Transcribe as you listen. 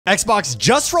Xbox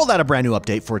just rolled out a brand new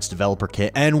update for its developer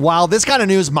kit, and while this kind of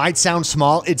news might sound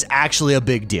small, it's actually a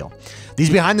big deal.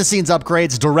 These behind-the-scenes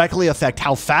upgrades directly affect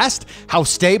how fast, how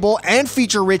stable, and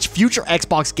feature-rich future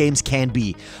Xbox games can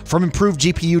be. From improved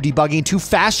GPU debugging to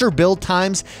faster build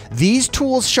times, these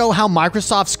tools show how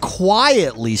Microsoft's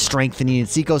quietly strengthening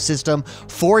its ecosystem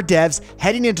for devs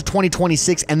heading into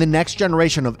 2026 and the next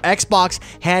generation of Xbox,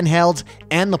 handhelds,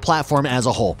 and the platform as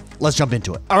a whole. Let's jump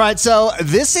into it. All right, so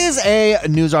this is a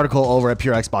news article over at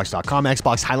purexbox.com.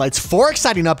 Xbox highlights 4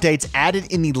 exciting updates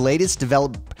added in the latest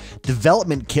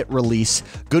development kit release.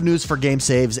 Good news for game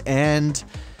saves and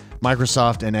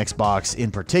Microsoft and Xbox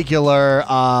in particular.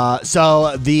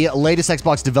 So the latest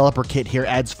Xbox developer kit here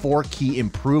adds 4 key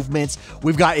improvements.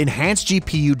 We've got enhanced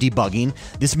GPU debugging.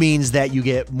 This means that you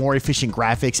get more efficient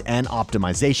graphics and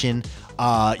optimization.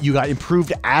 You got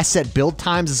improved asset build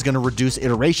times. This is going to reduce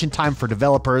iteration time for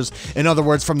developers. In other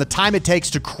words, from the time it takes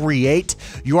to create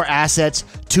your assets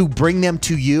to bring them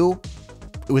to you,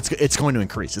 it's going to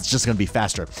increase. It's just going to be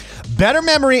faster. Better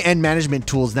memory and management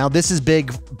tools. Now, this is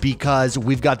big because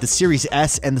we've got the Series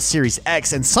S and the Series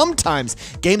X, and sometimes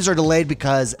games are delayed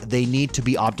because they need to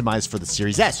be optimized for the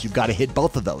Series S. You've got to hit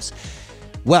both of those.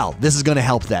 Well, this is going to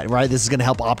help that, right? This is going to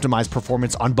help optimize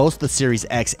performance on both the Series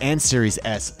X and Series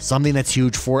S, something that's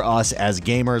huge for us as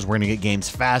gamers. We're going to get games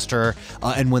faster,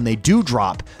 and when they do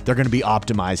drop, they're going to be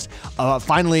optimized.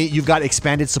 Finally, you've got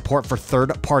expanded support for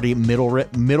third-party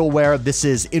middleware. This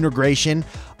is integration,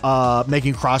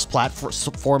 making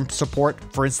cross-platform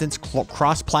support, for instance,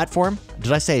 cross-platform.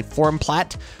 Did I say form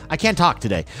plat? I can't talk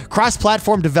today.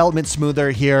 Cross-platform development smoother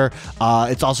here.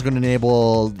 It's also going to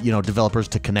enable, developers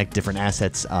to connect different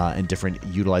assets and different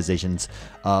utilizations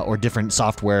or different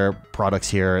software products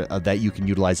here that you can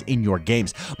utilize in your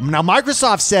games. Now,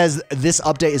 Microsoft says this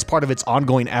update is part of its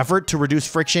ongoing effort to reduce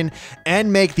friction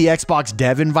and make the Xbox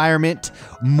dev environment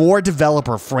more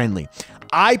developer-friendly.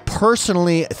 I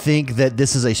personally think that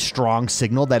this is a strong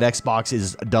signal that Xbox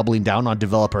is doubling down on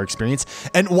developer experience.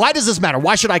 And why does this matter?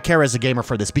 Why should I care as a gamer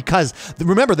for this? Because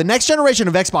remember, the next generation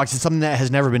of Xbox is something that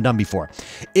has never been done before.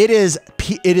 It is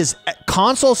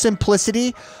console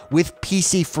simplicity with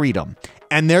PC freedom.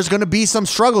 And there's going to be some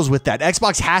struggles with that.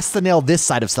 Xbox has to nail this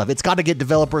side of stuff. It's got to get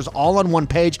developers all on one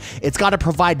page. It's got to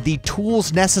provide the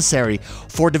tools necessary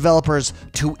for developers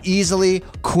to easily,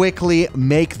 quickly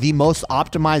make the most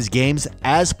optimized games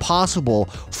as possible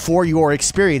for your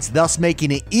experience, thus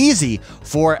making it easy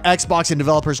for Xbox and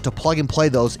developers to plug and play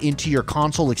those into your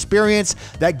console experience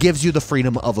that gives you the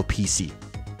freedom of a PC.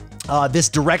 This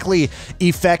directly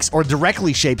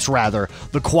shapes rather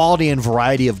the quality and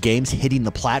variety of games hitting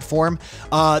the platform.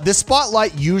 This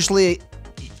spotlight usually,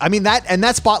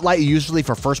 that spotlight usually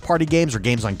for first-party games or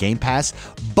games on Game Pass,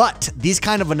 but these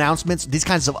kind of announcements, these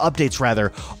kinds of updates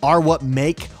rather, are what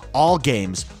make all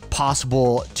games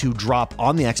possible to drop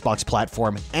on the Xbox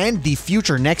platform and the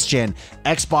future next-gen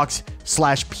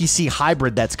Xbox/PC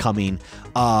hybrid that's coming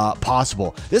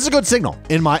possible. This is a good signal,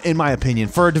 in my opinion.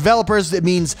 For developers, it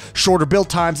means shorter build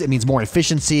times, it means more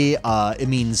efficiency, it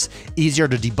means easier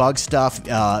to debug stuff,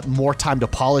 more time to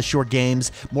polish your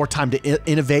games, more time to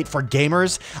innovate. For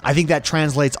gamers, I think that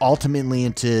translates ultimately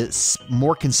into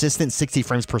more consistent 60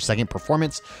 frames per second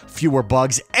performance, fewer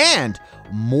bugs, and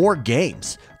more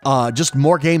games. Just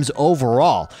more games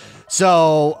overall.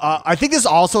 So I think this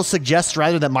also suggests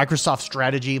rather that Microsoft's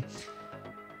strategy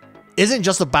isn't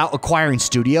just about acquiring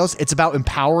studios, it's about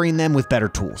empowering them with better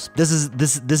tools. This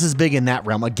is big in that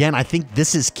realm. Again, I think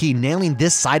this is key. Nailing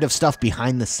this side of stuff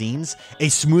behind the scenes, a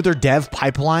smoother dev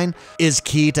pipeline is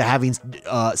key to having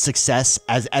success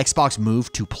as Xbox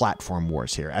move to platform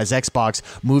wars here. As Xbox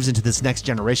moves into this next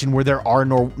generation where there are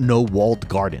no walled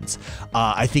gardens.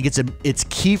 I think it's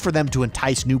key for them to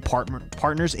entice new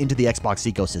partners into the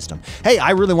Xbox ecosystem. Hey,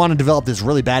 I really want to develop this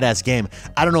really badass game.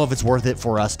 I don't know if it's worth it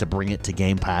for us to bring it to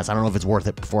Game Pass. I don't know if it's worth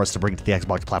it for us to bring it to the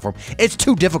Xbox platform. It's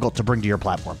too difficult to bring to your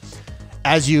platform.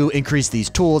 As you increase these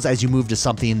tools, as you move to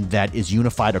something that is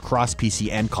unified across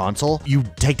PC and console, you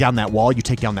take down that wall, you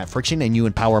take down that friction, and you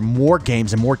empower more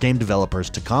games and more game developers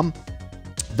to come,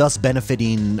 thus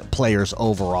benefiting players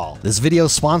overall. This video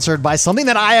is sponsored by something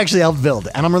that I actually helped build,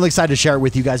 and I'm really excited to share it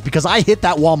with you guys because I hit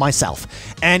that wall myself,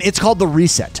 and it's called the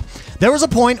Reset. There was a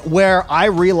point where I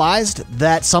realized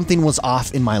that something was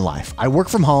off in my life. I work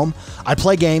from home, I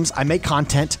play games, I make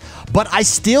content, but I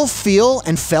still feel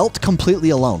and felt completely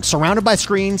alone, surrounded by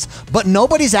screens, but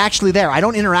nobody's actually there. I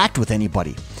don't interact with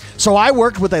anybody. So I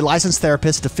worked with a licensed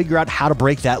therapist to figure out how to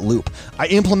break that loop. I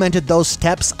implemented those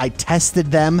steps, I tested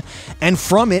them, and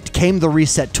from it came the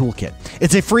Reset Toolkit.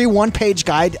 It's a free one-page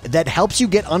guide that helps you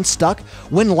get unstuck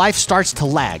when life starts to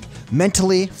lag,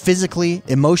 mentally, physically,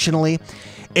 emotionally.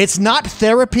 It's not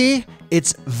therapy.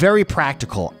 It's very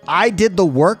practical. I did the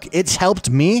work, it's helped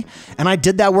me, and I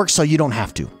did that work so you don't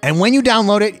have to. And when you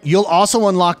download it, you'll also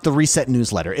unlock the Reset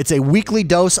newsletter. It's a weekly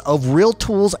dose of real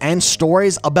tools and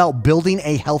stories about building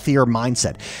a healthier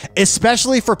mindset,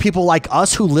 especially for people like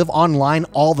us who live online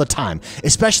all the time,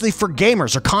 especially for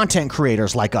gamers or content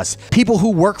creators like us, people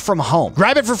who work from home.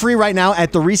 Grab it for free right now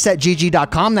at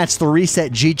theresetgg.com. That's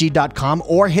theresetgg.com,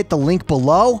 or hit the link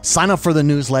below. Sign up for the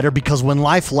newsletter, because when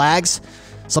life lags,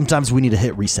 sometimes we need to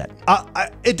hit reset.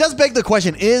 It does beg the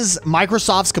question, is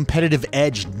Microsoft's competitive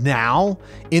edge now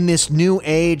in this new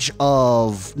age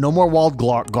of no more walled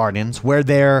gardens, where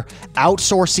they're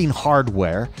outsourcing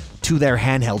hardware to their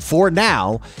handheld for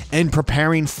now and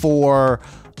preparing for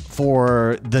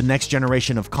the next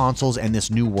generation of consoles and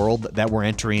this new world that we're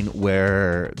entering,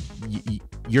 where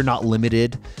you're not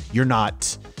limited, you're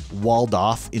not walled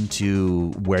off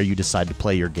into where you decide to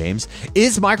play your games?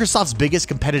 Is Microsoft's biggest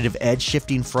competitive edge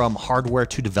shifting from hardware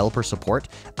to developer support?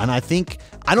 And I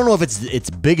don't know if it's its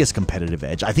biggest competitive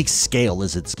edge. I think scale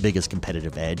is its biggest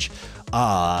competitive edge.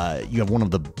 You have one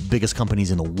of the biggest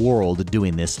companies in the world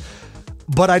doing this,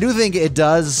 but I do think it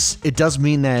does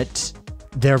mean that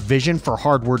their vision for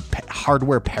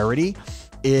hardware parity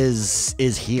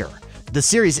is here. The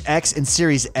Series X and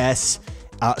Series S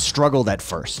struggled at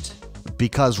first,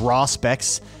 because raw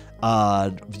specs,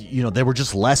 they were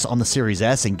just less on the Series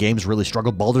S, and games really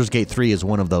struggled. Baldur's Gate 3 is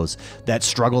one of those that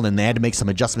struggled, and they had to make some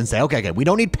adjustments. Say, okay, we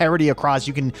don't need parity across.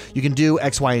 You can do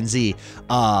X, Y, and Z,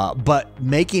 but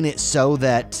making it so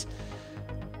that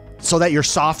your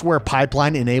software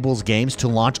pipeline enables games to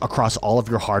launch across all of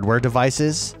your hardware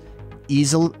devices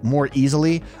more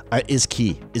easily is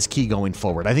key going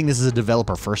forward. I think this is a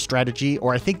developer first strategy,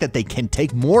 or I think that they can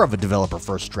take more of a developer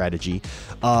first strategy,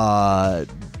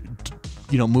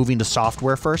 moving to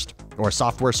software first or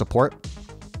software support,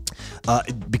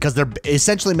 because they're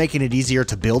essentially making it easier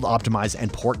to build, optimize,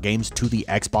 and port games to the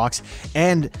Xbox.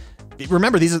 And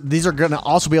remember, these are going to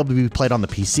also be able to be played on the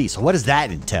PC. So what does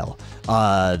that entail?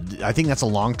 I think that's a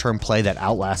long-term play that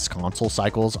outlasts console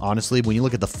cycles. Honestly, when you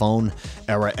look at the phone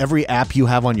era, every app you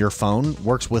have on your phone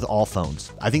works with all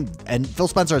phones. I think, and Phil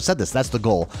Spencer has said this, that's the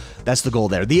goal. That's the goal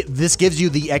there. This gives you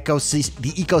the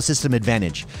ecosystem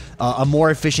advantage. A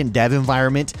more efficient dev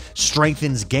environment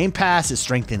strengthens Game Pass, it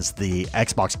strengthens the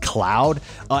Xbox Cloud,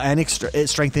 and it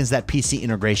strengthens that PC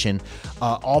integration,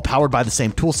 all powered by the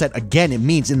same tool set. Again, it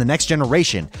means in the next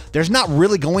generation, there's not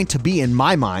really going to be, in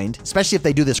my mind, especially if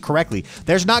they do this correctly,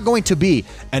 there's not going to be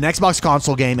an Xbox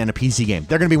console game and a PC game.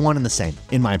 They're going to be one and the same,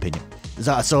 in my opinion.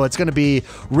 So it's going to be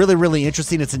really, really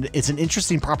interesting. It's an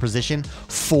interesting proposition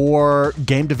for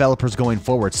game developers going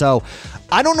forward. So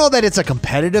I don't know that it's a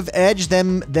competitive edge,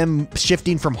 them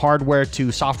shifting from hardware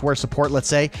to software support, let's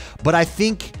say, but I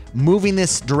think moving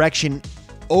this direction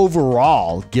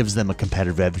overall gives them a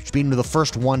competitive edge. Being the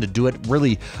first one to do it,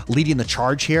 really leading the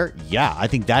charge here, yeah, I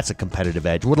think that's a competitive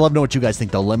edge. Would love to know what you guys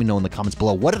think, though. Let me know in the comments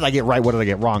below. What did I get right? What did I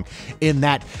get wrong in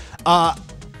that?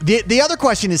 The other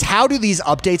question is, how do these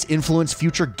updates influence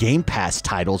future Game Pass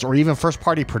titles or even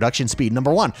first-party production speed?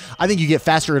 Number one, I think you get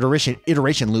faster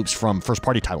iteration loops from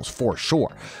first-party titles for sure.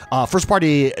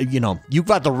 First-party, you've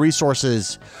got the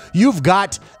resources, you've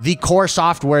got the core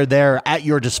software there at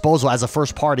your disposal as a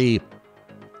first-party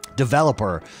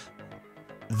developer.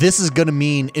 This is going to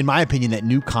mean, in my opinion, that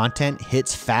new content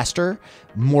hits faster,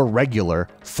 more regular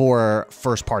for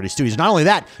first-party studios. Not only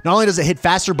that, not only does it hit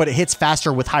faster, but it hits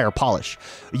faster with higher polish.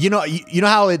 You know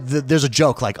how there's a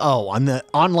joke like, oh, on the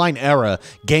online era,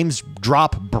 games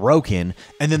drop broken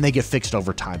and then they get fixed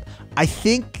over time. I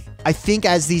think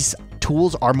as these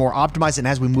tools are more optimized, and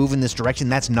as we move in this direction,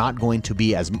 that's not going to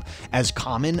be as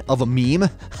common of a meme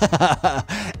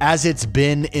as it's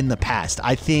been in the past.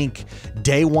 I think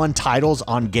day one titles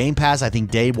on Game Pass, I think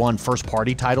day one first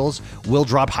party titles will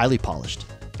drop highly polished.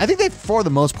 I think they, for the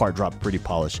most part, drop pretty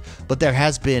polished, but there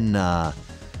has been, that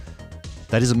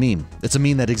is a meme. It's a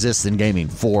meme that exists in gaming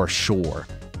for sure.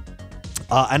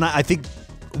 And I think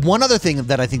one other thing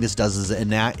that I think this does is it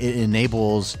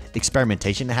enables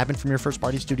experimentation to happen from your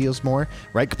first-party studios more,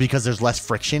 right? Because there's less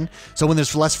friction. So when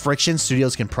there's less friction,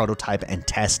 studios can prototype and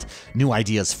test new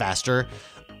ideas faster,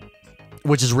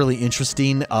 which is really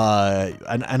interesting.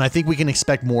 And I think we can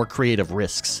expect more creative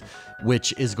risks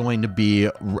which is going to be,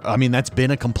 I mean, that's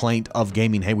been a complaint of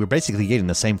gaming. Hey, we're basically getting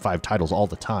the same 5 titles all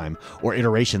the time, or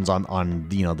iterations on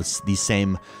you know, these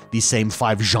same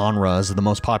 5 genres, the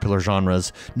most popular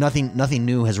genres. Nothing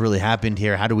new has really happened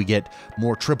here. How do we get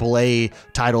more AAA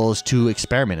titles to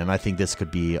experiment? And I think this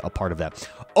could be a part of that.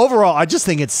 Overall, I just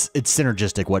think it's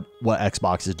synergistic what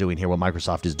Xbox is doing here, what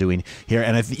Microsoft is doing here,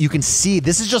 and you can see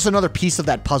this is just another piece of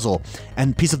that puzzle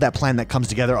and piece of that plan that comes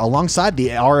together alongside the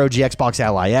ROG Xbox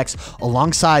Ally X,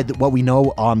 alongside what we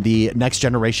know on the next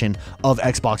generation of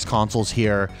Xbox consoles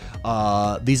here.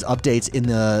 These updates in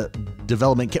the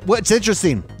development kit. What's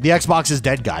interesting, the Xbox is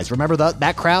dead, guys. Remember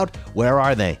that crowd? Where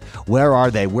are they? Where are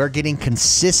they? We're getting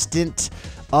consistent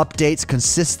updates,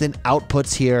 consistent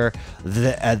outputs here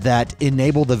that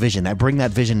enable the vision, that bring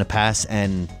that vision to pass,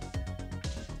 and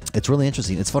it's really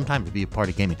interesting. It's a fun time to be a part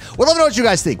of gaming. Well, let me know what you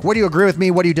guys think. What do you agree with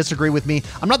me? What do you disagree with me?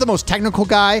 I'm not the most technical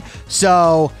guy,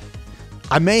 so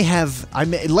let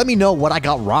me know what I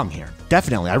got wrong here.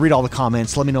 Definitely. I read all the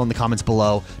comments. Let me know in the comments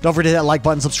below. Don't forget to hit that like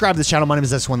button. Subscribe to this channel. My name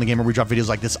is S1 the Gamer. We drop videos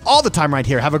like this all the time right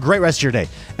here. Have a great rest of your day,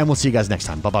 and we'll see you guys next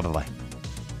time. Bye-bye.